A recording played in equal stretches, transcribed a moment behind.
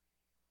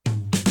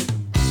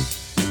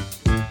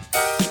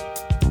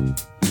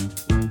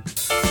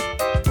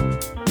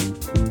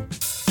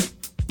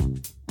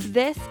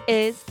This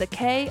is the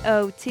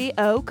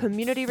KOTO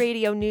Community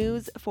Radio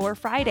News for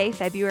Friday,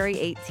 February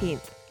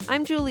 18th.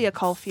 I'm Julia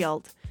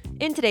Caulfield.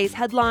 In today's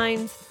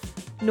headlines,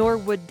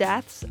 Norwood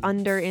deaths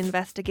under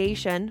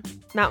investigation,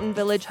 Mountain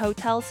Village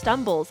Hotel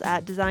stumbles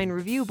at Design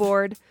Review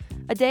Board,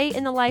 a day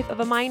in the life of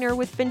a miner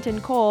with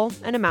Finton coal,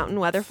 and a mountain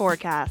weather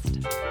forecast.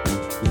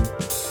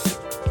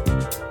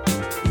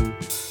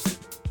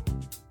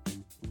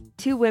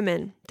 Two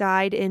women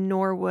died in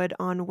Norwood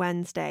on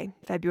Wednesday,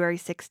 February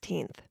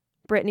 16th.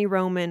 Brittany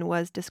Roman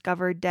was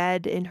discovered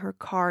dead in her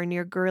car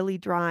near Gurley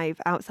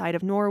Drive outside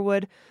of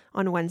Norwood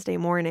on Wednesday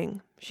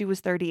morning. She was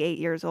 38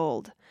 years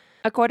old.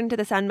 According to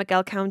the San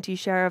Miguel County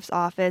Sheriff's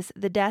Office,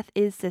 the death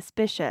is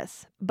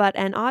suspicious, but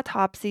an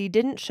autopsy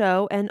didn't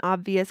show an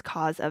obvious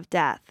cause of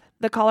death.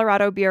 The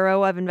Colorado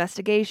Bureau of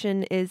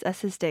Investigation is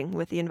assisting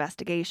with the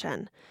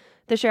investigation.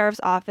 The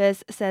Sheriff's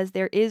Office says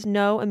there is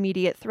no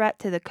immediate threat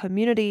to the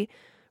community.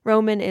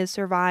 Roman is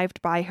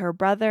survived by her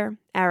brother,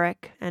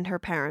 Eric, and her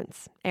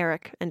parents,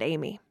 Eric and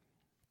Amy.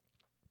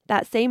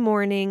 That same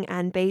morning,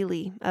 Ann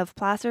Bailey of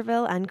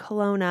Placerville and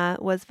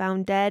Kelowna was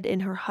found dead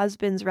in her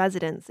husband's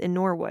residence in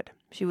Norwood.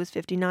 She was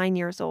 59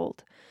 years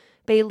old.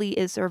 Bailey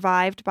is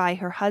survived by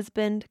her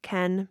husband,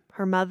 Ken,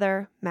 her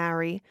mother,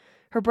 Mary,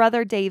 her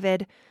brother,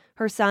 David,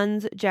 her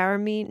sons,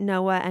 Jeremy,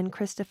 Noah, and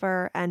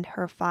Christopher, and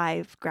her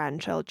 5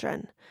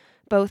 grandchildren.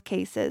 Both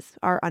cases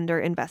are under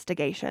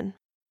investigation.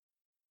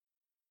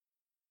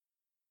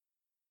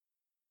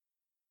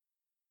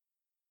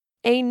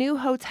 A new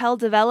hotel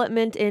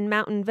development in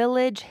Mountain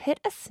Village hit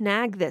a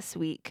snag this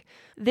week.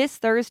 This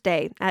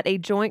Thursday, at a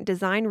Joint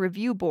Design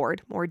Review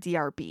Board, or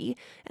DRB,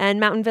 and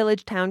Mountain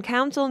Village Town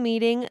Council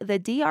meeting, the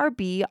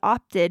DRB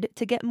opted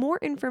to get more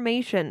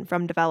information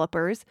from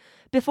developers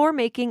before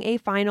making a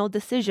final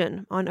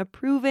decision on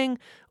approving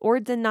or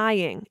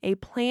denying a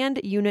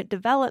planned unit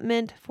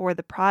development for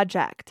the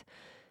project.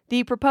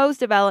 The proposed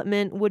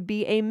development would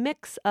be a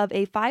mix of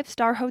a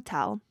 5-star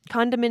hotel,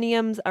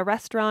 condominiums, a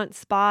restaurant,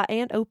 spa,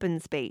 and open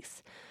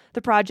space.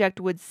 The project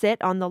would sit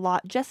on the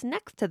lot just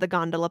next to the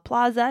Gondola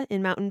Plaza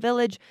in Mountain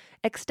Village,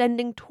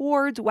 extending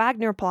towards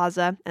Wagner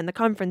Plaza and the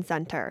Conference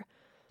Center.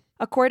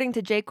 According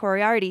to Jay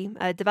Coriarty,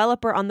 a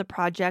developer on the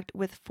project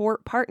with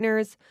Fort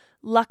Partners,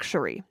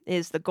 luxury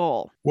is the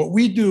goal. What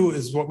we do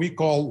is what we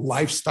call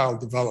lifestyle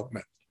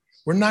development.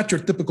 We're not your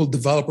typical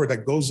developer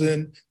that goes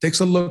in, takes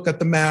a look at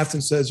the math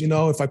and says,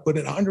 if I put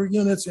in 100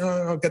 units,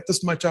 I'll get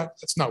this much out.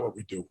 That's not what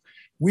we do.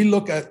 We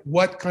look at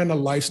what kind of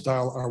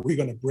lifestyle are we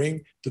going to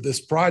bring to this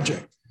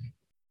project.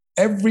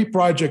 Every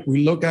project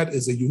we look at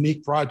is a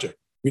unique project.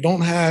 We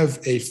don't have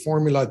a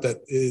formula that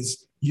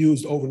is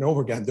used over and over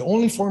again. The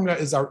only formula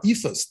is our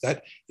ethos,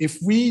 that if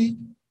we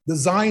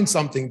design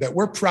something that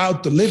we're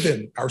proud to live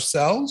in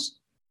ourselves,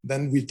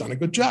 then we've done a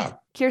good job.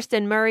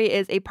 Kirsten Murray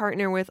is a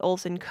partner with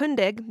Olson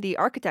Kundig, the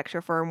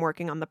architecture firm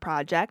working on the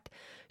project.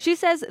 She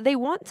says they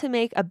want to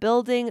make a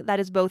building that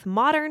is both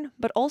modern,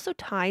 but also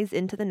ties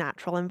into the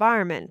natural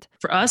environment.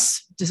 For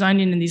us,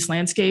 designing in these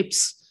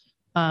landscapes,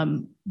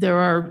 there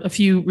are a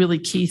few really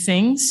key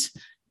things.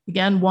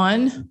 Again,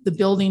 one, the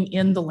building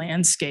in the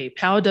landscape.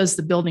 How does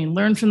the building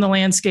learn from the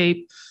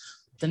landscape,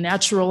 the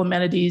natural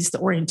amenities, the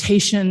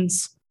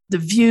orientations, the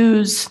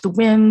views, the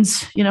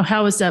winds?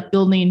 How is that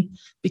building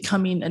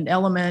becoming an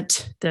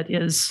element that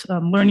is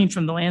learning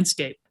from the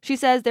landscape? She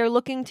says they're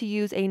looking to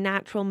use a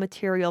natural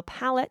material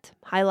palette,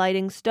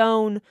 highlighting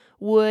stone,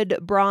 wood,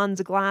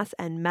 bronze, glass,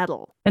 and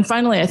metal. And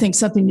finally, I think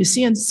something you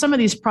see in some of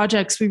these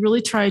projects, we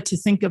really try to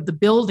think of the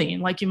building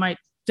like you might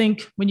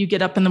think when you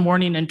get up in the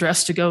morning and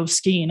dress to go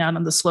skiing out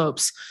on the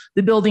slopes.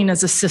 The building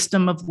as a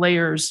system of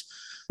layers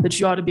that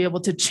you ought to be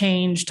able to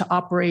change, to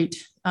operate,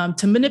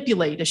 to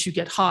manipulate as you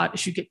get hot,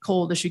 as you get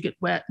cold, as you get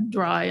wet and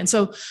dry. And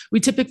so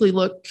we typically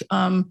look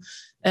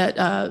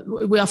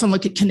we often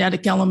look at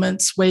kinetic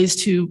elements, ways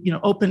to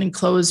open and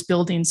close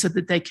buildings so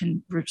that they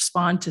can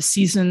respond to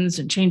seasons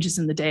and changes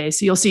in the day.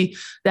 So you'll see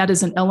that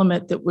is an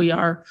element that we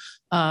are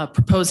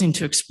proposing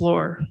to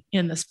explore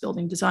in this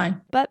building design.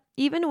 But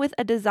even with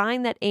a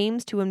design that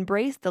aims to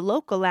embrace the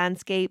local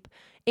landscape,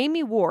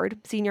 Amy Ward,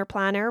 senior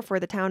planner for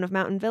the town of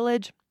Mountain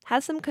Village,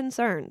 has some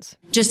concerns.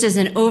 Just as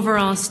an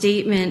overall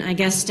statement, I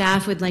guess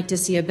staff would like to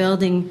see a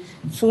building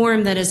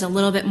form that is a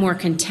little bit more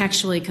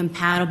contextually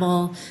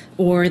compatible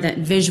or that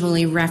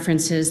visually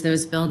references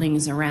those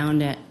buildings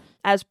around it.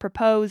 As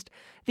proposed,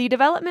 the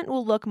development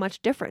will look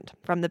much different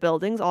from the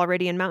buildings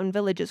already in Mountain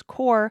Village's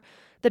core.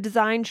 The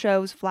design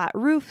shows flat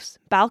roofs,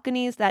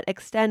 balconies that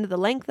extend the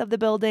length of the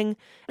building,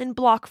 and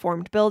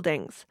block-formed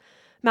buildings.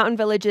 Mountain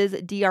Village's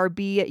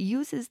DRB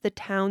uses the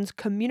town's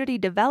Community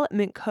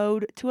Development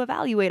Code to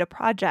evaluate a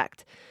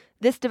project.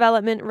 This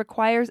development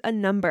requires a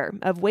number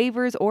of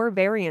waivers or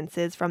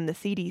variances from the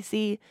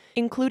CDC,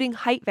 including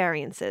height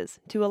variances,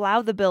 to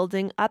allow the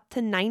building up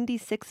to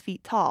 96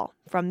 feet tall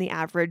from the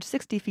average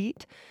 60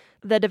 feet.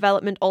 The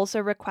development also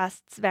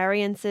requests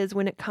variances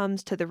when it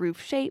comes to the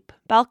roof shape,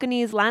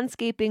 balconies,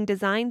 landscaping,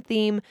 design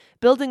theme,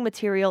 building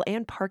material,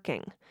 and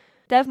parking.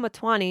 Dev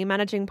Motwani,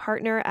 managing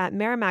partner at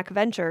Merrimack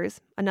Ventures,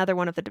 another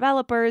one of the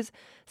developers,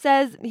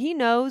 says he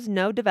knows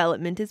no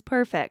development is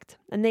perfect,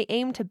 and they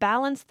aim to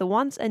balance the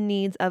wants and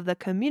needs of the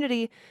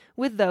community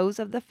with those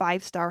of the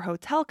five-star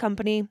hotel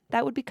company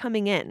that would be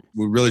coming in.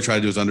 What we really try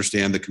to do is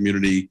understand the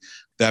community.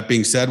 That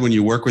being said, when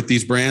you work with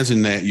these brands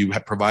and that you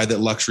provide that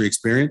luxury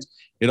experience,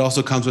 it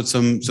also comes with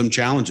some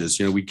challenges.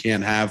 We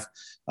can't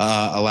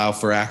allow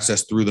for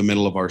access through the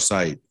middle of our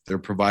site. They're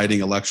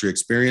providing a luxury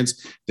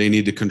experience. They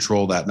need to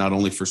control that, not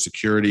only for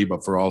security,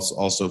 but for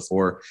also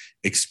for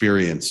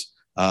experience.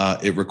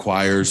 It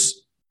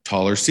requires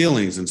taller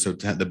ceilings. And so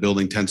the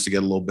building tends to get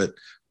a little bit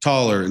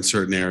taller in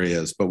certain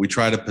areas, but we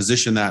try to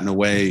position that in a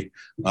way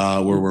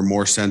where we're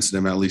more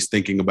sensitive, at least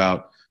thinking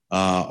about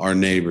our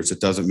neighbors.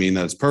 It doesn't mean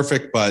that it's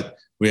perfect, but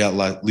we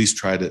at least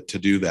try to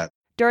do that.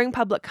 During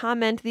public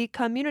comment, the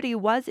community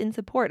was in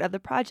support of the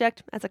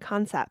project as a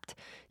concept.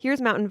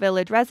 Here's Mountain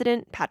Village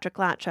resident Patrick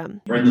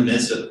Latcham. We're in the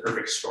midst of the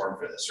perfect storm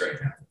for this right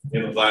now. We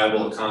have a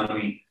viable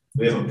economy.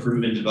 We have a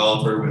proven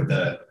developer with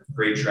a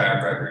great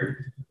track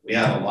record. We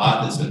have a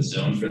lot that's been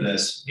zoned for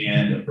this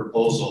and a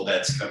proposal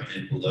that's coming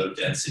in below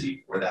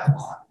density for that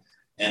lot.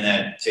 And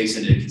that takes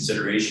into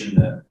consideration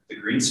the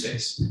green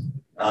space.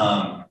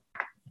 I've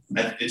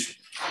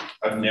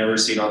never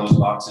seen all those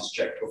boxes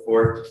checked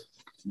before.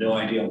 No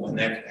idea when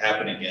that could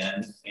happen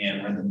again.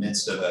 And we're in the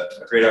midst of a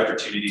great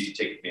opportunity to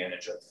take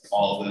advantage of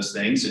all of those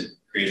things and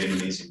create an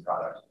amazing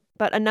product.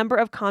 But a number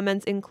of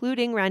comments,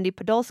 including Randy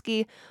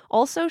Podolsky,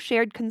 also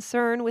shared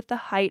concern with the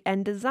height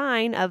and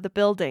design of the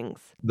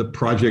buildings. The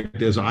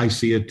project, as I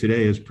see it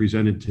today, as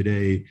presented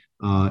today,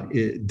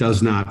 it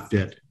does not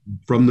fit.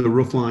 From the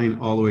roof line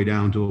all the way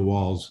down to the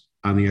walls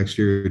on the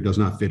exterior, it does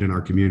not fit in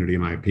our community,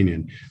 in my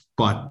opinion.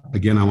 But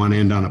again, I want to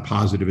end on a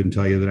positive and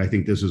tell you that I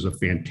think this is a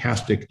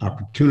fantastic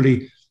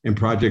opportunity and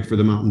project for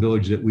the Mountain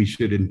Village that we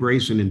should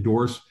embrace and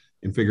endorse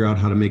and figure out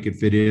how to make it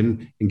fit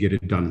in and get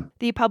it done.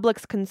 The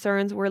public's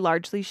concerns were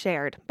largely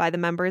shared by the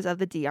members of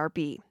the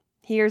DRB.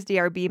 Here's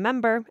DRB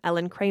member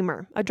Ellen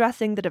Kramer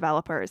addressing the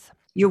developers.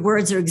 Your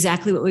words are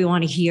exactly what we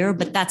want to hear,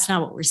 but that's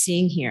not what we're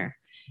seeing here.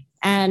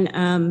 And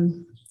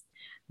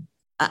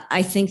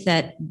I think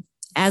that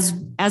as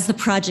the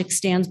project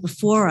stands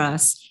before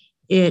us,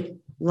 it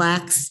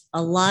lacks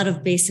a lot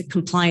of basic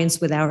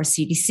compliance with our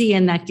CDC,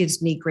 and that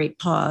gives me great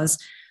pause.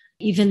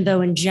 Even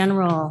though in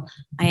general,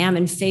 I am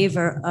in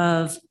favor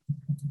of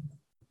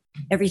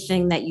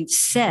everything that you've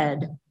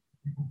said,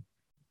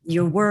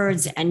 your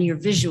words and your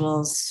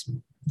visuals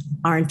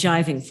aren't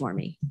jiving for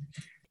me.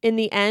 In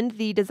the end,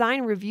 the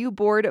Design Review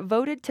Board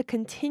voted to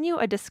continue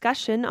a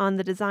discussion on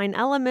the design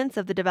elements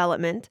of the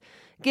development,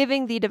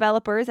 giving the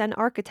developers and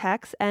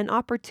architects an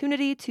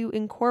opportunity to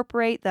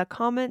incorporate the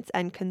comments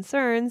and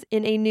concerns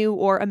in a new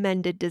or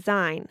amended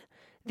design.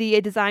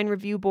 The Design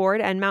Review Board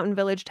and Mountain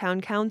Village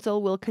Town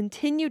Council will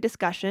continue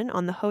discussion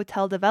on the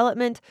hotel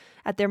development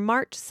at their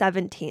March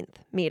 17th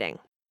meeting.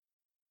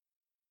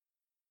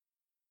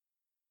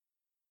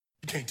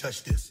 You can't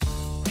touch this.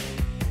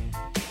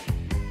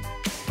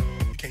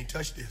 You can't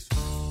touch this.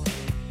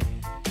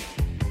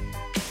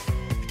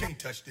 You can't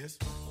touch this.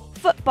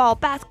 Football,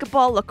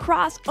 basketball,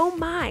 lacrosse, oh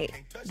my!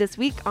 This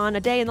week on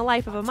A Day in the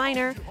Life of a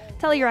Miner,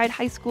 Telluride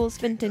High School's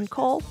Finton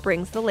Cole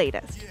brings the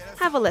latest.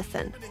 Have a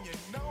listen.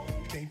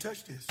 You can't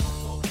touch this.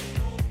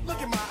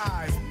 Look in my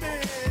eyes,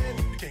 man.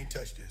 You can't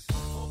touch this.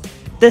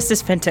 This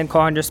is Finton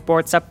Cole on your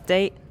sports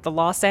update. The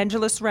Los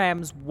Angeles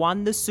Rams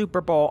won the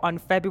Super Bowl on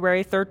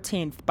February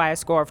 13th by a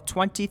score of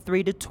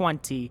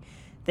 23-20.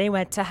 They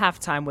went to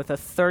halftime with a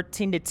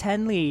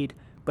 13-10 lead,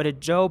 but a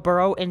Joe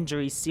Burrow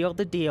injury sealed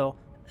the deal,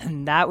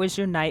 and that was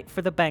your night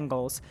for the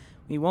Bengals.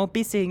 We won't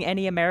be seeing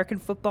any American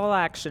football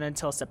action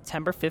until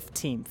September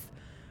 15th.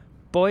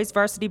 Boys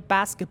varsity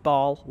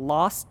basketball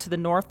lost to the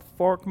North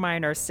Fork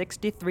Miners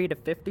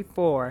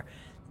 63-54.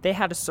 They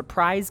had a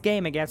surprise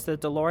game against the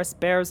Dolores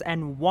Bears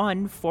and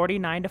won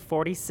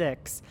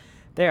 49-46.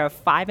 They are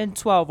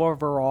 5-12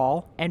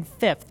 overall and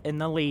 5th in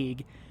the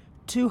league.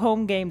 2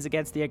 home games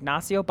against the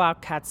Ignacio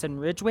Bobcats and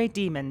Ridgeway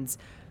Demons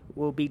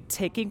will be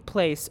taking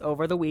place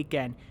over the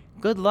weekend.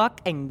 Good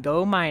luck and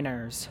go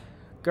Miners.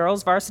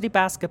 Girls varsity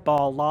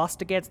basketball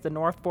lost against the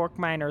North Fork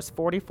Miners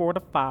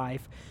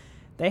 44-5.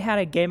 They had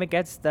a game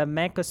against the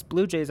Mancos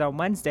Blue Jays on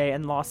Wednesday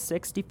and lost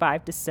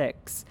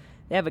 65-6.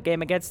 They have a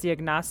game against the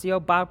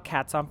Ignacio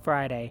Bobcats on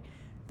Friday.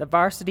 The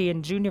varsity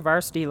and junior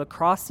varsity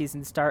lacrosse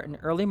season start in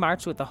early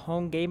March with a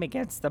home game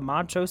against the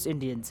Montrose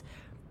Indians.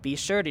 Be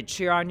sure to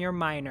cheer on your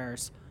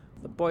Miners.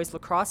 The boys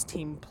lacrosse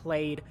team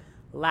played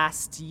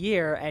last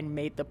year and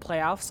made the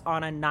playoffs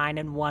on a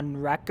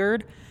 9-1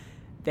 record.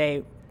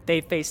 They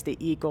faced the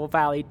Eagle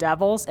Valley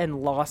Devils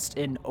and lost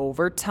in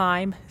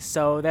overtime,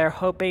 so they're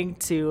hoping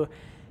to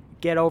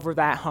get over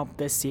that hump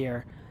this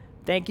year.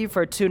 Thank you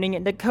for tuning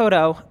in to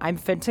Kodo. I'm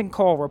Finton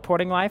Cole,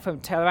 reporting live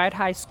from Telluride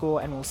High School,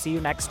 and we'll see you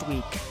next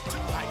week.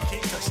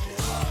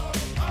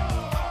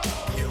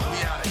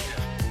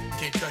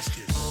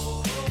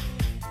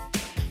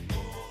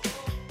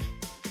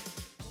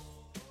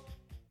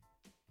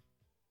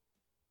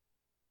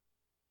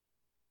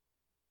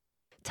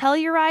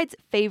 Telluride's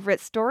favorite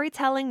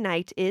storytelling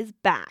night is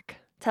back.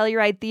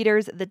 Telluride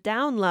Theater's The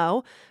Down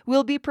Low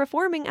will be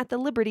performing at the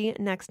Liberty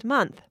next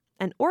month,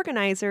 and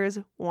organizers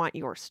want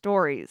your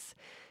stories.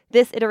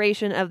 This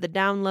iteration of the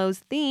Down Low's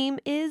theme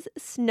is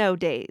Snow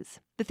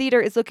Days. The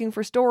theater is looking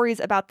for stories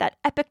about that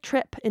epic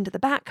trip into the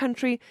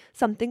backcountry,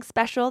 something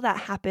special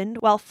that happened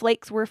while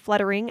flakes were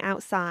fluttering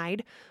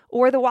outside,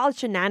 or the wild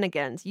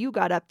shenanigans you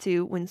got up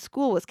to when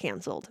school was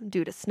canceled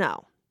due to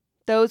snow.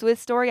 Those with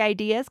story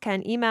ideas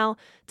can email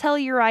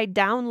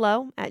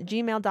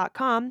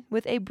telluridedownlow@gmail.com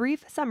with a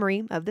brief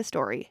summary of the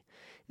story.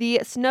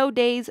 The Snow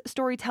Days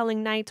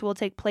Storytelling Night will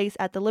take place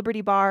at the Liberty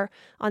Bar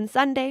on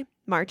Sunday,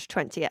 March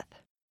 20th.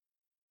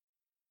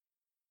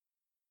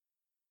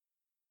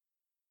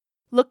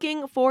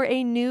 Looking for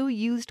a new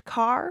used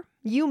car?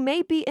 You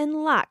may be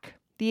in luck.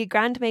 The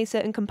Grand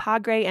Mesa and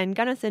Compadre and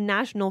Gunnison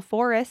National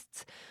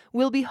Forests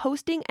will be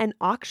hosting an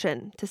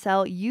auction to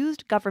sell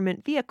used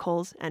government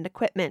vehicles and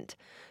equipment.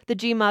 The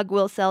GMUG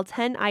will sell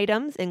 10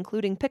 items,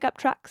 including pickup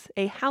trucks,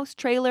 a house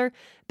trailer,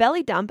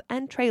 belly dump,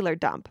 and trailer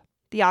dump.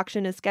 The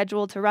auction is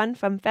scheduled to run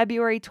from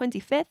February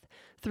 25th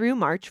through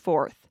March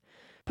 4th.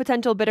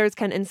 Potential bidders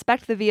can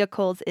inspect the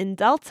vehicles in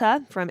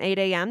Delta from 8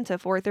 a.m. to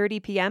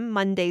 4:30 p.m.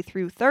 Monday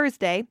through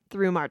Thursday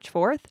through March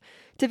 4th.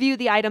 To view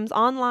the items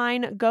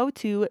online, go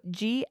to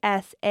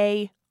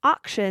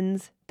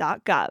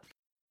gsaauctions.gov.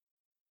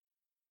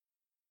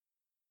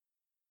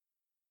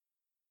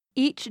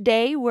 Each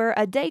day, we're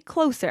a day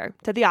closer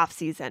to the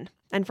off-season,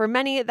 and for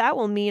many, that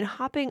will mean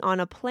hopping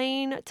on a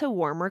plane to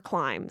warmer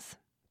climes.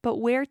 But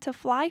where to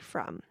fly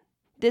from?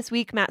 This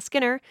week, Matt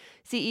Skinner,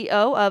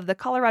 CEO of the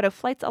Colorado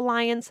Flights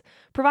Alliance,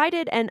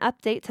 provided an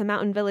update to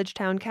Mountain Village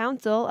Town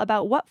Council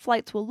about what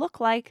flights will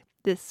look like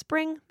this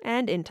spring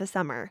and into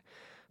summer.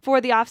 For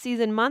the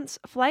off-season months,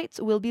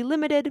 flights will be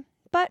limited,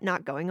 but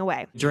not going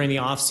away. During the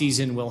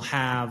off-season, we'll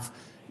have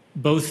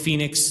both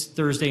Phoenix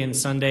Thursday and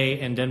Sunday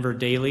and Denver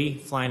daily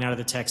flying out of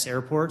the Tex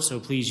Airport, so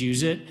please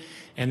use it.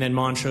 And then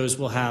Montrose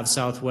will have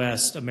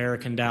Southwest,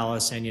 American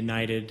Dallas, and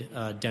United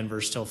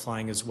Denver still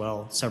flying as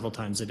well several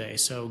times a day.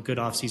 So good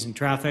off-season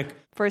traffic.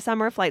 For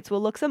summer, flights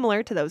will look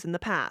similar to those in the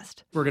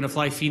past. We're going to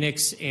fly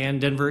Phoenix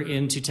and Denver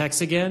into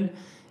Tex again,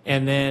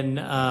 and then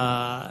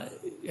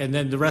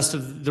the rest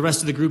of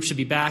the group should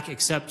be back,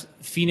 except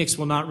Phoenix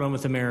will not run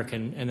with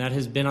American, and that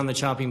has been on the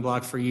chopping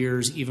block for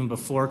years, even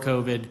before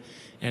COVID.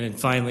 And then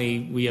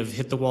finally, we have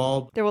hit the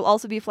wall. There will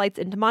also be flights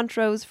into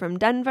Montrose from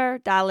Denver,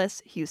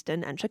 Dallas,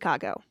 Houston, and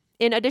Chicago.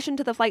 In addition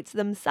to the flights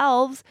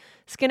themselves,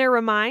 Skinner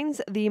reminds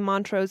the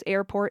Montrose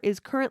Airport is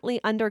currently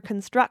under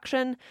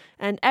construction,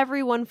 and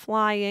everyone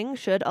flying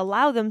should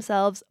allow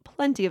themselves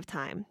plenty of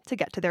time to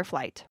get to their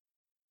flight.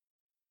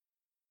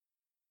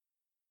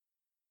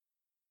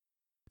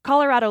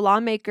 Colorado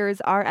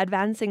lawmakers are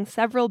advancing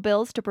several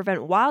bills to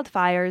prevent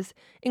wildfires,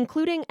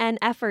 including an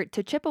effort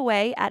to chip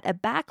away at a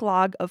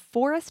backlog of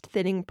forest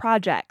thinning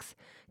projects.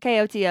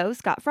 KOTO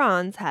Scott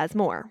Franz has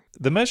more.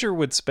 The measure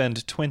would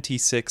spend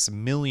 $26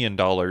 million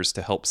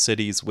to help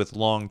cities with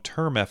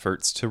long-term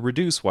efforts to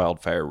reduce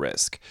wildfire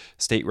risk.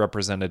 State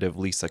Representative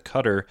Lisa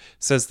Cutter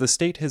says the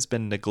state has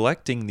been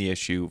neglecting the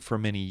issue for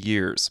many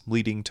years,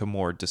 leading to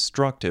more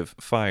destructive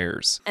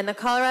fires. And the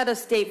Colorado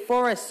State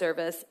Forest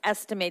Service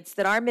estimates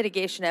that our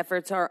mitigation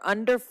efforts are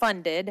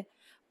underfunded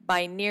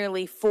by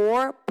nearly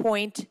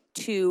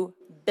 $4.2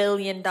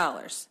 billion.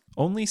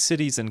 Only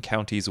cities and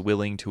counties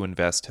willing to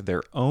invest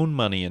their own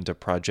money into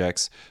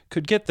projects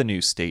could get the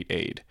new state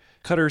aid.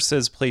 Cutter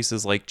says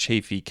places like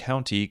Chaffee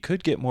County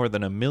could get more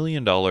than $1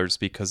 million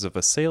because of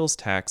a sales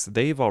tax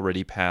they've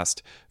already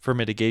passed for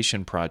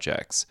mitigation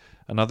projects.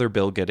 Another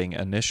bill getting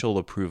initial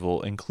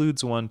approval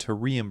includes one to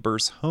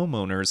reimburse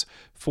homeowners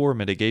for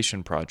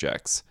mitigation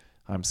projects.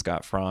 I'm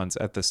Scott Franz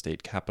at the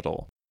state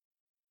capitol.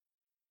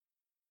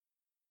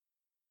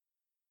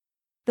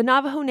 The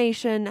Navajo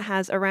Nation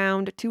has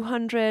around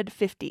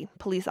 250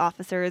 police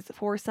officers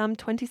for some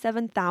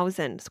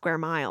 27,000 square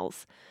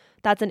miles.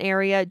 That's an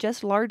area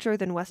just larger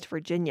than West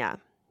Virginia.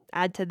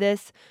 Add to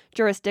this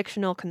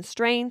jurisdictional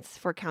constraints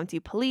for county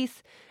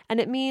police,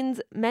 and it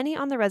means many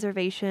on the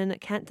reservation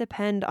can't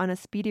depend on a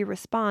speedy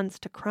response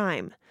to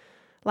crime.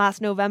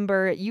 Last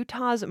November,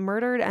 Utah's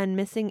Murdered and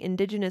Missing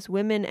Indigenous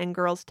Women and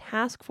Girls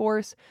Task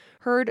Force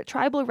heard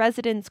tribal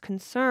residents'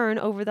 concern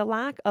over the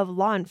lack of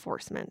law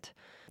enforcement.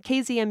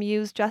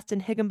 KZMU's Justin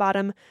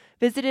Higginbottom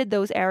visited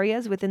those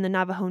areas within the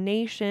Navajo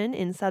Nation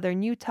in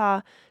southern Utah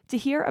to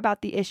hear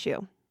about the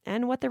issue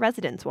and what the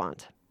residents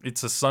want.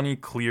 It's a sunny,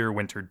 clear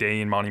winter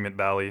day in Monument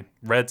Valley.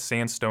 Red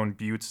sandstone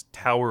buttes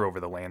tower over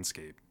the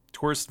landscape.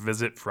 Tourists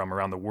visit from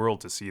around the world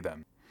to see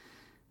them.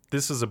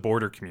 This is a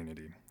border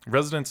community.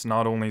 Residents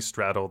not only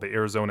straddle the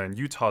Arizona and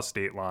Utah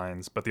state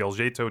lines, but the El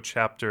Jeto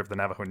chapter of the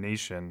Navajo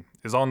Nation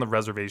is on the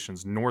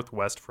reservation's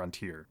northwest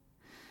frontier.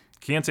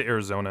 Kayenta,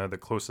 Arizona, the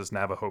closest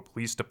Navajo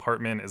police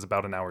department, is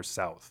about an hour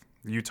south.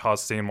 Utah's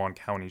San Juan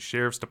County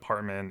Sheriff's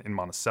Department in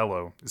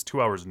Monticello is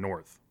 2 hours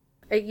north.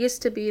 It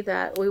used to be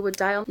that we would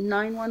dial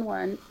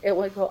 911, it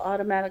would go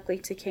automatically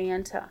to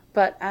Kayenta.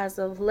 But as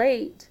of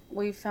late,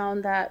 we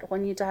found that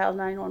when you dial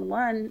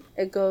 911,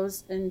 it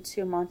goes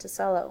into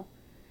Monticello.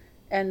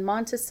 And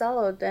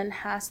Monticello then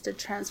has to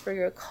transfer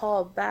your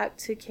call back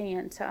to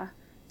Kayenta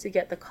to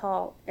get the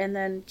call. And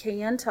then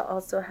Kayenta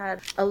also had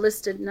a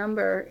listed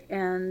number,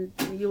 and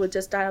you would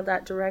just dial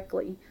that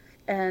directly.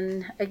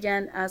 And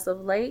again, as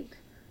of late,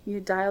 you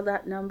dial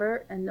that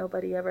number and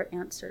nobody ever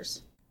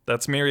answers.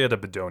 That's Marietta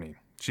Bedoni.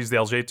 She's the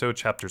Aljeto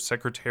chapter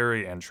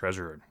secretary and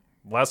treasurer.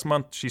 Last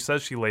month, she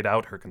says she laid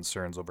out her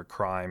concerns over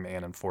crime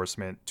and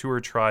enforcement to her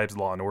tribe's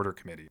Law and Order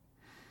Committee.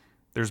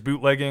 There's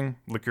bootlegging,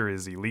 liquor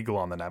is illegal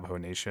on the Navajo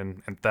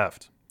Nation, and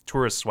theft.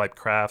 Tourists swipe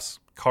crafts,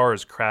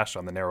 cars crash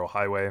on the narrow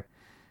highway,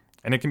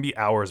 and it can be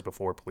hours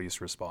before police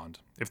respond,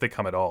 if they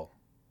come at all.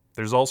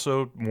 There's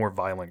also more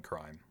violent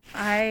crime.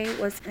 I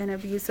was in an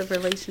abusive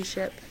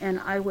relationship,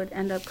 and I would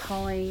end up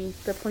calling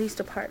the police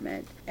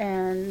department,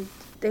 and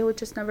they would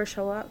just never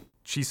show up.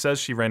 She says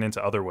she ran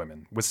into other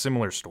women with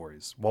similar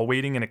stories while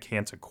waiting in a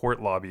Kayenta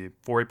court lobby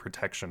for a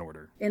protection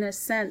order. In a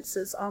sense,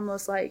 it's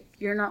almost like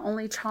you're not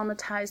only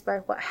traumatized by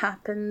what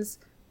happens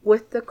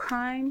with the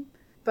crime,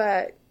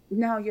 but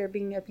now you're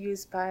being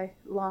abused by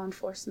law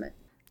enforcement.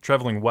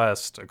 Traveling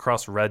west,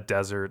 across Red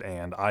Desert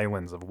and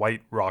islands of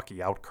white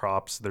rocky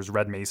outcrops, there's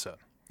Red Mesa.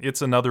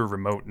 It's another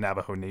remote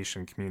Navajo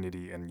Nation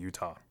community in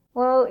Utah.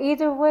 Well,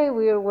 either way,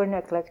 we're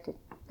neglected,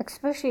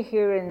 especially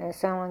here in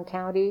San Juan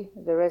County,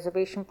 the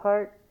reservation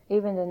part.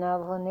 Even the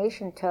Navajo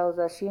Nation tells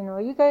us,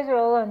 you guys are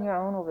all on your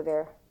own over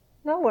there.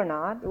 No, we're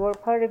not. We're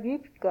part of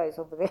you guys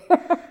over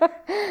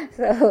there.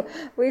 So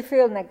we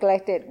feel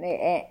neglected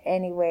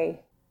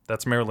anyway.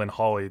 That's Marilyn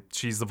Hawley.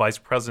 She's the vice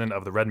president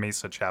of the Red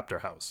Mesa Chapter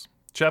House.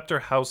 Chapter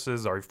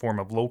houses are a form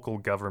of local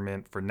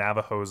government for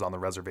Navajos on the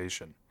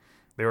reservation.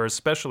 They are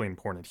especially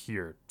important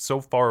here,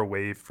 so far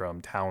away from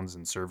towns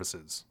and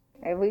services.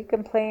 And we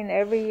complain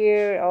every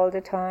year, all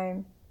the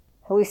time.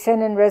 We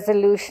send in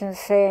resolutions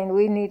saying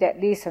we need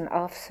at least an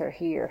officer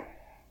here,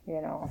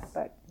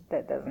 but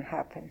that doesn't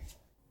happen.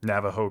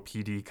 Navajo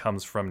PD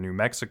comes from New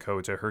Mexico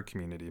to her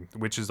community,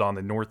 which is on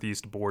the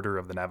northeast border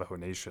of the Navajo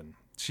Nation.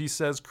 She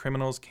says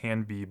criminals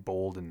can be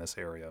bold in this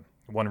area.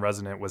 One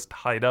resident was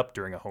tied up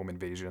during a home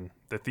invasion.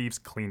 The thieves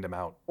cleaned him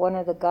out. One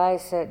of the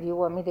guys said, "You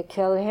want me to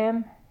kill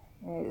him?"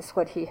 It's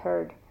what he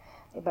heard.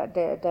 But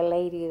the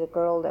lady, the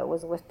girl that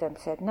was with them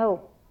said,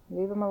 "No.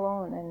 Leave them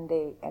alone," and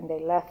they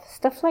left.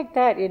 Stuff like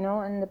that,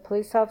 and the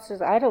police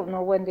officers, I don't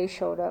know when they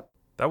showed up.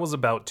 That was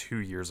about 2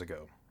 years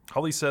ago.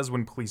 Holly says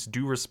when police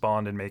do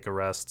respond and make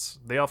arrests,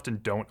 they often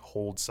don't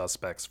hold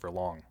suspects for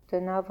long. The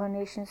Navajo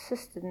Nation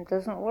system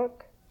doesn't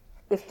work.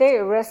 If they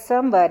arrest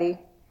somebody,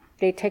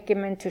 they take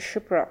him into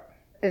Shiprock.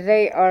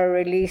 They are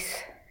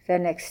released the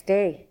next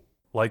day.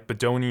 Like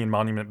Bedoni in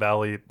Monument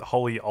Valley,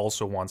 Holly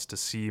also wants to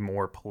see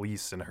more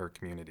police in her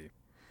community.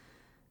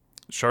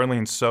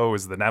 Charlene So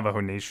is the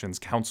Navajo Nation's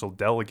council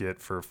delegate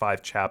for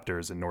 5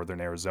 chapters in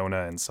northern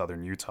Arizona and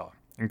southern Utah,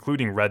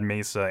 including Red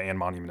Mesa and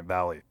Monument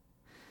Valley.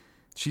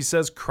 She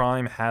says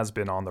crime has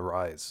been on the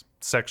rise.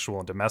 Sexual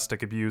and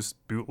domestic abuse,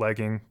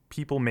 bootlegging,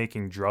 people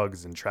making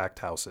drugs in tract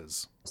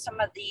houses. Some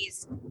of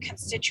these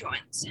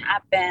constituents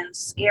have been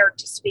scared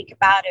to speak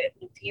about it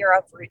in fear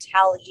of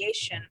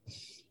retaliation.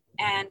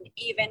 And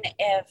even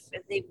if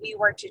we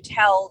were to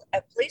tell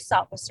a police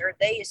officer,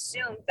 they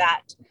assume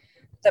that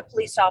the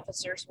police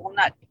officers will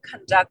not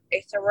conduct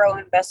a thorough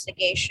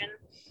investigation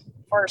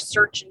for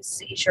search and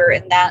seizure,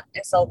 and that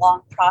is a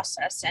long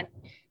process, and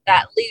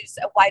that leaves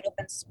a wide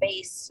open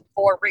space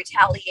for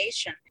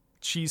retaliation.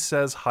 She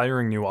says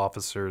hiring new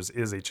officers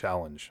is a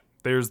challenge.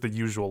 There's the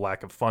usual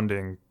lack of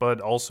funding,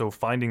 but also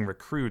finding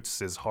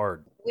recruits is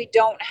hard. We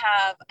don't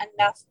have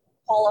enough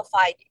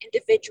qualified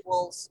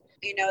individuals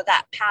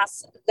that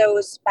pass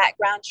those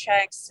background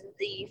checks and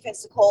the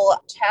physical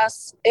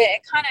tests.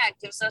 It kind of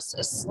gives us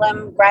a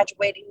slim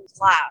graduating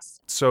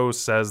class. So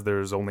says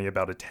there's only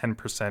about a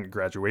 10%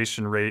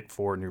 graduation rate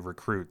for new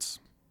recruits.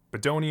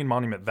 Bedoni in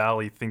Monument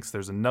Valley thinks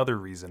there's another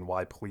reason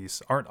why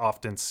police aren't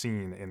often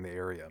seen in the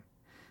area.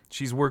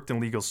 She's worked in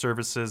legal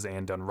services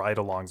and done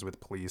ride-alongs with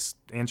police,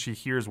 and she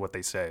hears what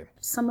they say.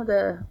 Some of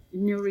the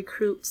new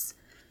recruits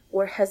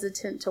were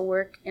hesitant to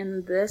work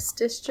in this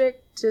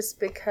district just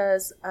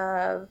because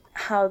of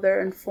how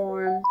they're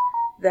informed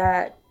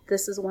that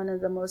this is one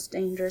of the most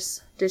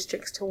dangerous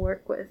districts to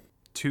work with.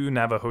 2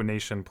 Navajo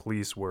Nation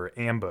police were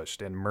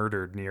ambushed and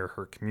murdered near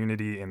her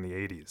community in the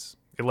 80s.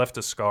 It left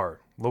a scar.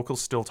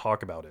 Locals still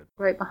talk about it.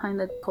 Right behind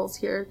the poles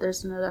here,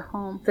 there's another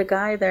home. The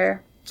guy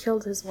there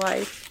killed his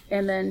wife,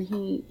 and then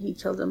he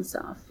killed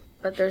himself.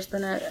 But there's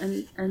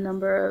been a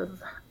number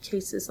of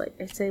cases, like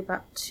I say,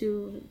 about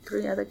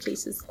 2-3 other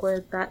cases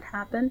where that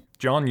happened.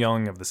 John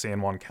Young of the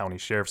San Juan County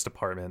Sheriff's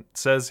Department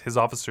says his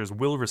officers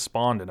will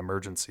respond in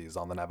emergencies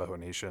on the Navajo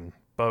Nation,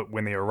 but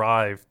when they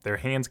arrive, their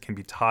hands can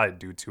be tied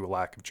due to a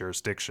lack of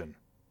jurisdiction.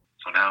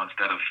 So now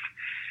instead of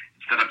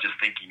just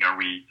thinking, are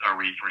we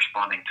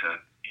responding to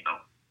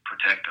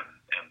protect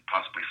and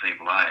possibly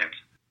save lives?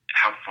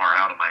 How far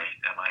out am I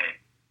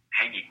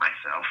hanging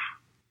myself,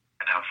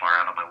 and how far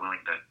out am I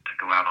willing to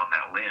go out on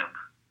that limb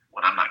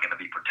when I'm not going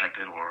to be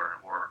protected or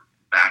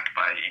backed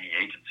by any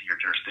agency or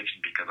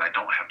jurisdiction because I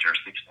don't have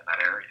jurisdiction in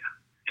that area.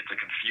 It's a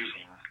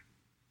confusing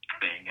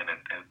thing, and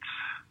it's,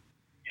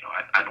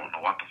 I don't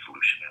know what the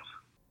solution is.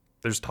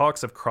 There's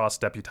talks of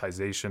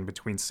cross-deputization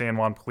between San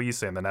Juan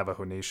Police and the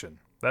Navajo Nation.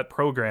 That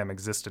program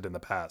existed in the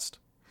past.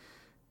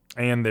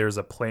 And there's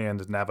a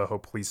planned Navajo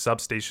Police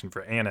substation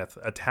for Aneth,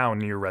 a town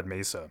near Red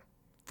Mesa.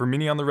 For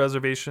many on the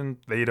reservation,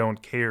 they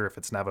don't care if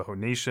it's Navajo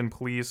Nation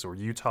Police or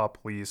Utah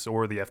Police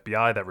or the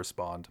FBI that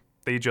respond.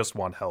 They just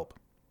want help.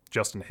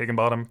 Justin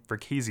Higginbottom for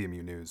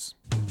KZMU News.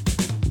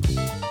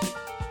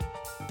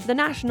 The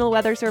National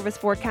Weather Service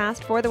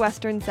forecast for the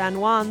western San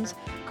Juans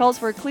calls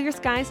for clear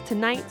skies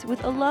tonight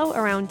with a low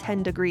around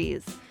 10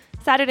 degrees.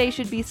 Saturday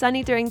should be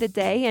sunny during the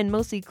day and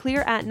mostly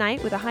clear at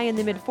night with a high in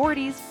the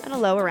mid-40s and a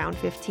low around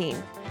 15.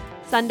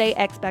 Sunday,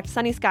 expect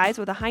sunny skies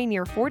with a high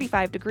near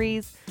 45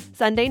 degrees.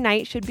 Sunday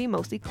night should be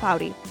mostly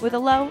cloudy with a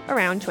low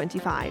around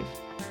 25.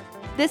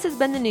 This has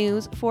been the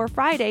news for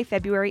Friday,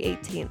 February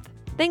 18th.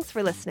 Thanks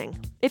for listening.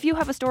 If you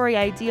have a story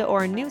idea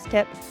or a news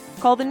tip,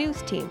 call the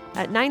news team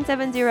at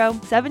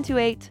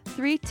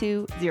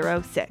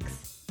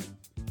 970-728-3206.